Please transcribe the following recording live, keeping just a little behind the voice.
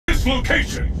this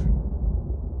location!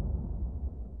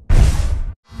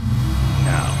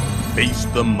 Now, face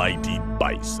the mighty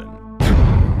Bison.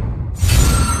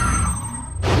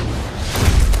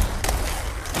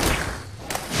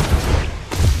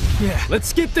 Yeah,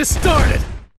 let's get this started!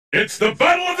 It's the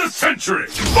battle of the century!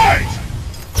 Fight!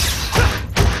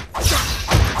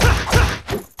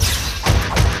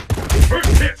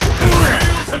 First hit! The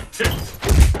rails have tipped!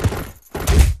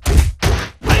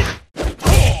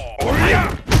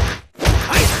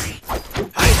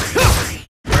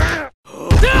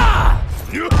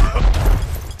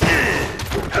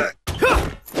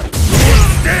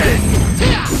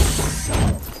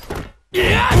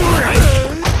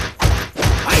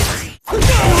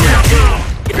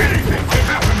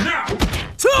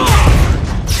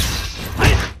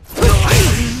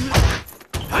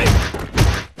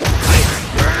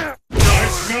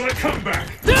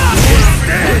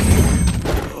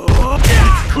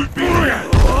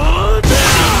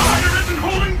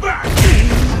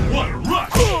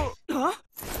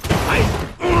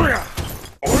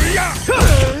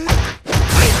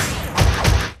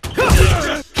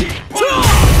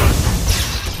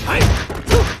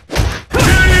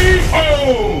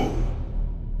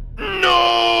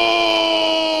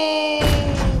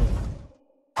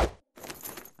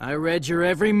 I read your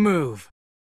every move.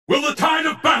 Will the tide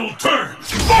of battle turn?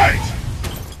 Fight!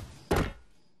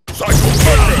 Cycle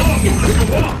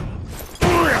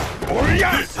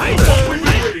This is what we've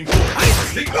been waiting for!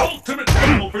 The ultimate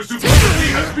battle for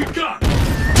supremacy has begun!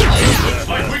 Looks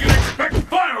like we can expect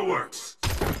fireworks!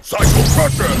 Cycle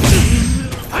Crusher!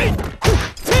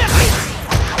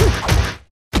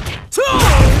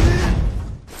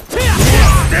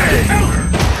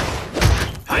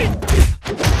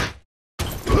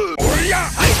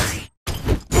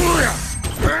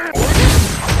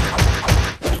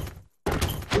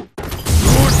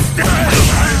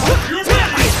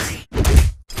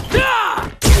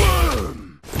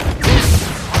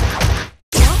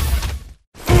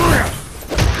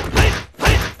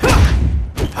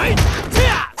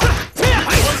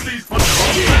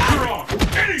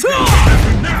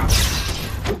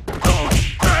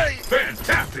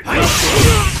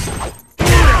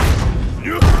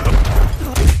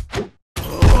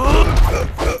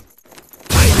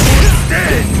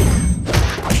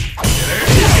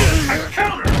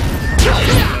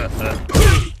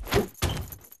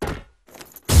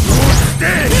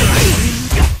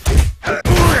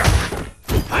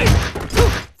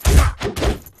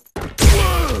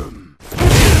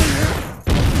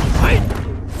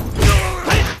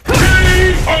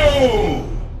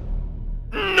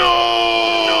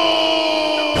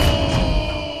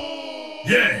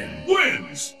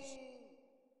 Wins!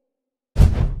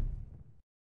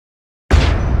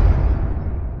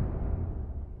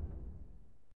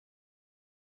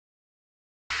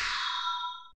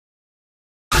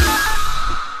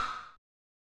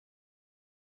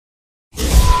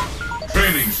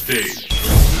 Training stage.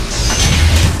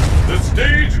 The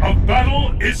stage of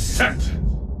battle is set.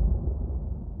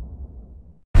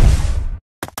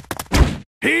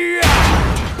 Here!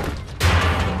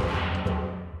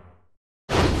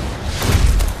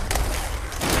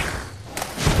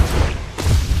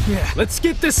 Yeah, let's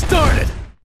get this started!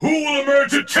 Who will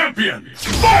emerge a champion?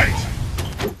 Fight!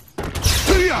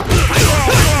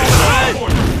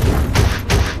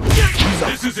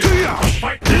 This is it! The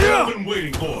fight we've all been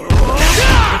waiting for! It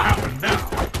can happen now!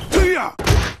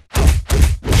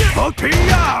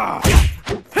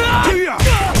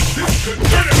 This could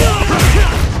turn it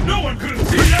around! No one could have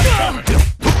seen that coming!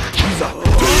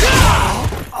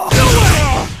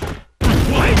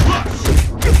 What rush!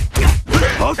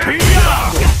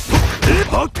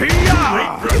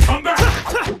 Wait for a comeback!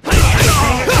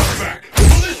 Comeback!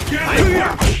 Will this get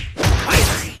work?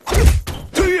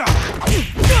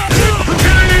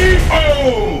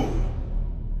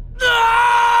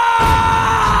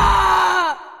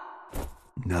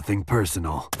 Nothing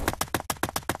personal.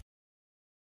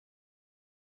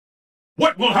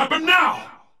 What will happen now?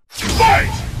 Fight!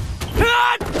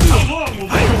 How long will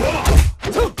this go on?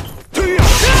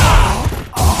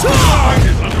 Fight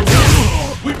is underway.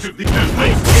 Which of the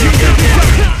athletes will fear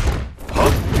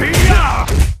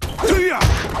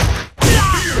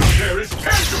there is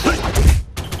tangible!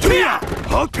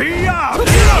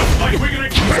 Looks like we can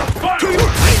expect fireworks!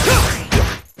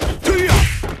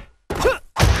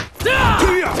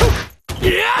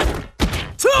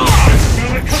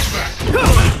 Smell a comeback!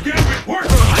 This gambit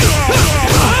works!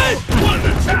 What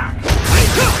an attack!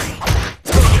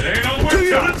 It ain't over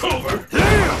till it's over!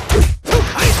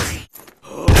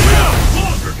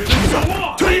 Longer can this go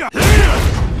on?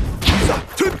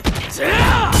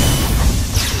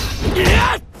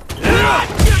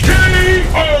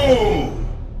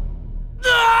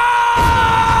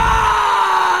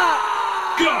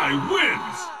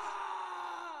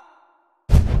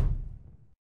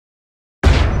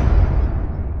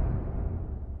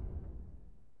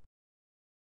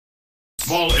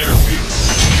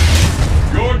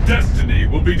 destiny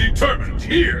will be determined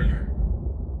here!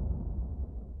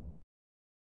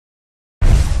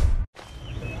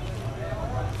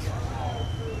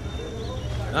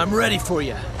 I'm ready for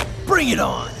you. Bring it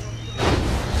on!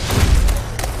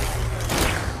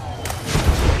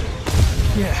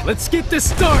 Yeah, let's get this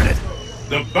started!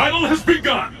 The battle has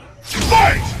begun!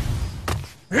 Fight!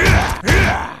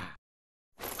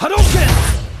 Hadouken!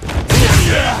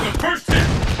 The first hit!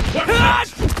 What's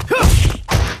next?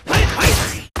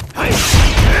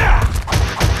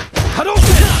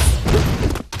 Hadouken!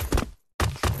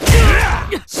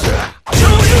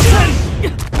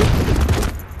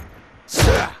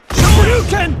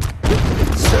 Shoryuken!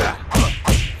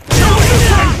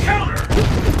 Shoryuken! Counter!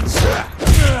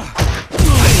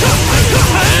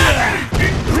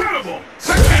 Incredible! I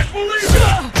can't believe it!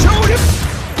 Shoryuken!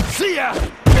 See ya!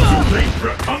 Late for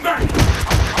a comeback!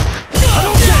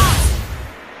 Hadouken!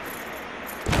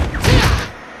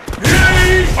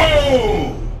 K.O.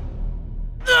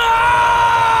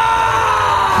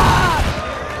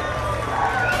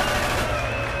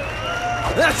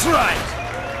 That's right!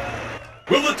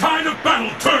 Will the tide of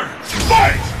battle turn?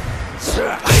 Fight!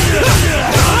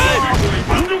 Officially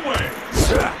underway!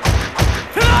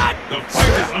 The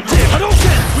fight is underway!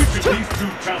 Hadouken! Which of these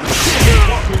two challenges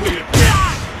walk away at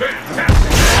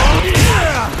fantastic!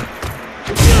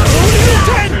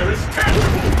 Shoryuken! There is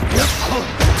tangible!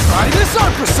 Try this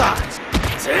on for size!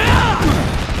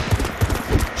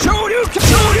 Shoryuken!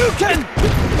 Shoryuken!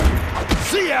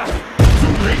 See ya!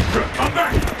 Too late for a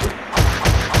comeback!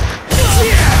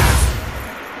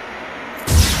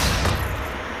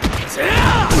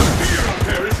 Fear out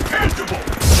there is tangible!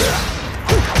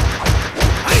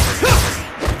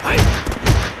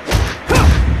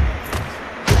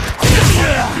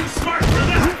 Too smart for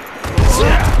that!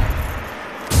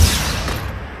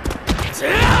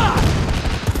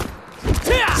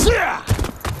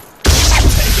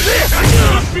 That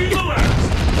cannot be the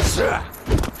last!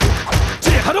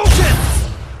 Hadouken!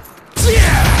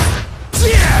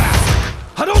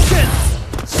 Hadouken!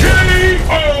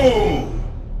 K.O.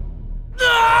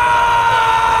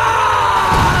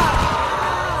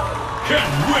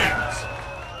 Ken wins!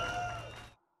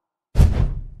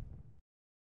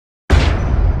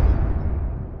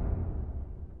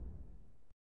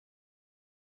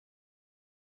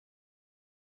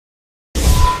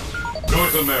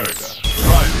 North America,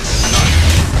 Friday night.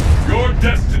 Your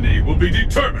destiny will be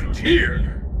determined here!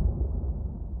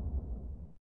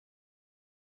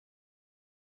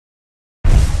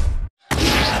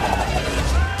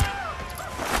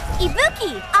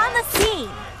 Ibuki on the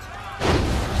scene!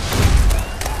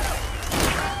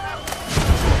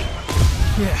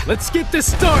 Yeah, let's get this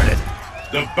started!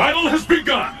 The battle has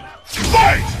begun!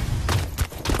 Fight!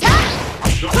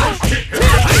 The first kick has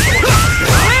been...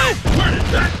 Where did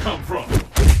that come from?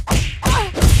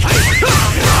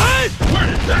 Where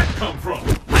did that come from?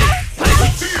 The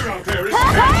fear out there is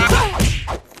tangible!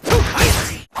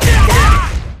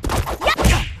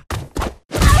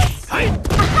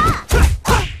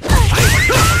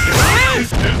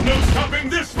 There's no stopping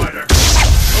this fighter!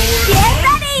 Get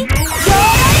ready!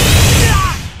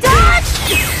 Dodge!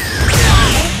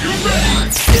 You're ready!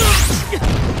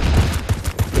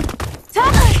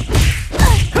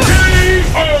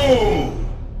 K.O.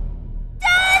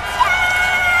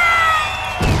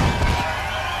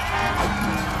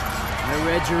 I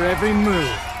read your every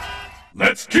move.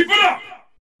 Let's keep it up!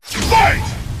 Fight!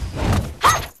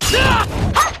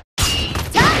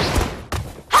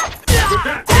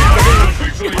 That battle is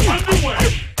officially underway!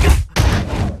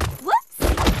 Whoops!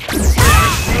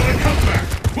 Will it come back?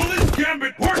 Will this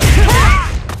gambit work? Tora!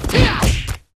 Tora!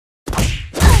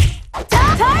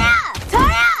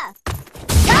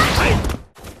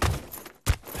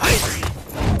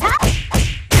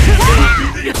 Be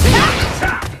the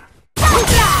attack!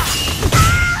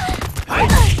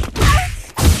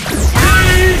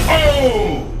 K.O.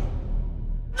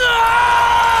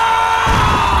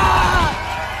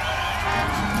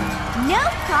 No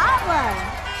problem!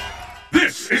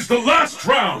 This is the last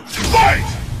round! Fight!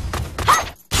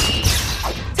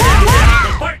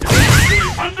 The fight is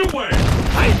officially underway!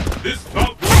 This bout